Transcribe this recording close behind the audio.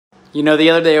You know, the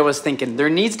other day I was thinking, there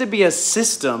needs to be a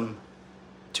system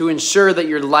to ensure that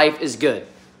your life is good.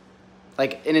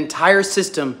 Like an entire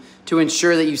system to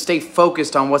ensure that you stay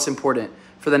focused on what's important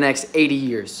for the next 80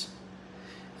 years.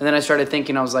 And then I started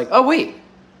thinking, I was like, oh wait,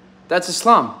 that's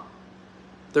Islam.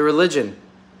 The religion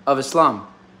of Islam.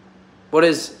 What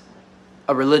is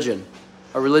a religion?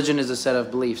 A religion is a set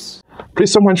of beliefs.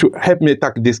 Please, someone should help me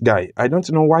attack this guy. I don't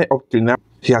know why up till now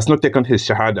he has not taken his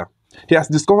Shahada. He has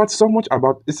discovered so much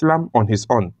about Islam on his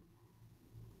own.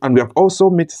 And we have also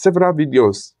made several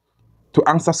videos to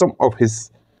answer some of his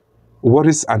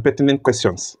worries and pertinent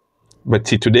questions. But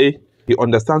today, he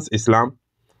understands Islam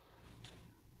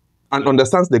and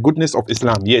understands the goodness of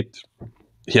Islam, yet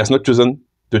he has not chosen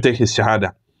to take his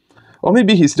Shahada. Or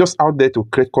maybe he's just out there to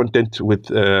create content with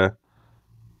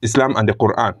Islam and the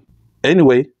Qur'an.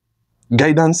 Anyway,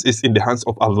 guidance is in the hands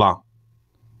of Allah.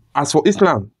 As for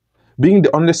Islam, being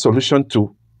the only solution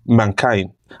to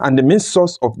mankind and the main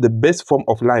source of the best form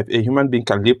of life a human being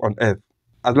can live on earth,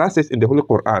 Allah says in the Holy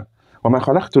Qur'an, وَمَا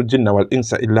خَلَقْتُ الْجِنَّ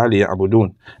وَالْإِنسَ إِلَّا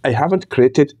لِيَعْبُدُونَ. I haven't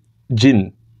created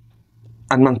jinn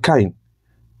and mankind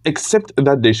except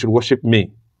that they should worship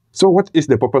me. So what is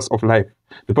the purpose of life?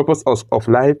 The purpose of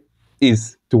life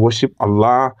is to worship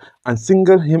Allah and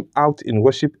single Him out in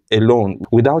worship alone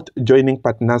without joining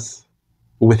partners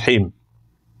with Him.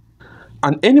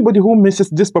 And anybody who misses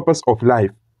this purpose of life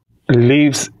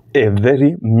lives a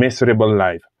very miserable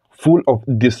life, full of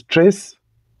distress,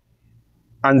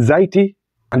 anxiety,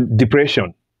 and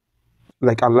depression.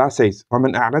 Like Allah says,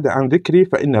 وَمَنْ أَعْرَضَ عَنْ ذِكْرِي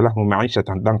فَإِنَّ لَهُ مَعِيشَةً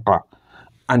ضَنْقًا.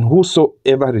 And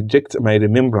whosoever rejects my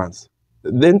remembrance,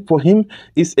 then for him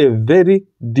is a very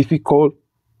difficult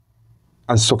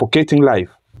and suffocating life,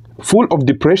 full of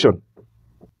depression,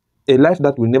 a life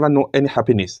that will never know any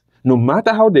happiness. No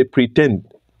matter how they pretend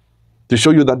to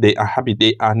show you that they are happy,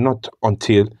 they are not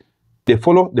until they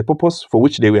follow the purpose for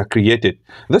which they were created.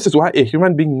 This is why a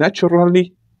human being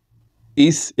naturally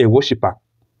is a worshipper.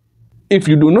 If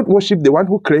you do not worship the one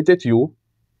who created you,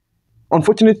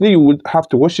 unfortunately, you would have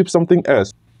to worship something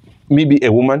else. Maybe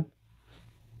a woman,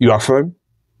 your firm,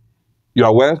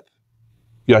 your wealth,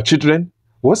 your children,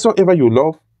 whatsoever you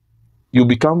love, you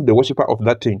become the worshipper of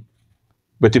that thing.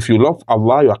 But if you love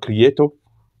Allah, your creator,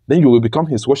 then you will become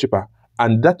His worshipper.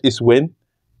 And that is when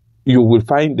you will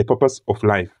find the purpose of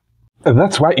life.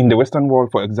 That's why in the Western world,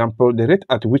 for example, the rate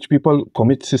at which people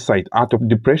commit suicide out of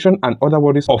depression and other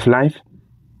worries of life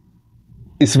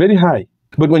is very high.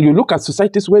 But when you look at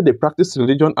societies where they practice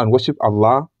religion and worship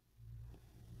Allah,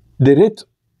 the rate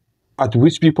at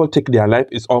which people take their life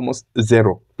is almost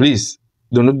zero. Please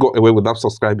do not go away without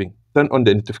subscribing. Turn on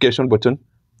the notification button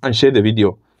and share the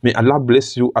video. May Allah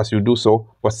bless you as you do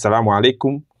so. Wassalamu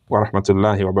alaikum wa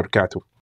rahmatullahi wa barakatuh.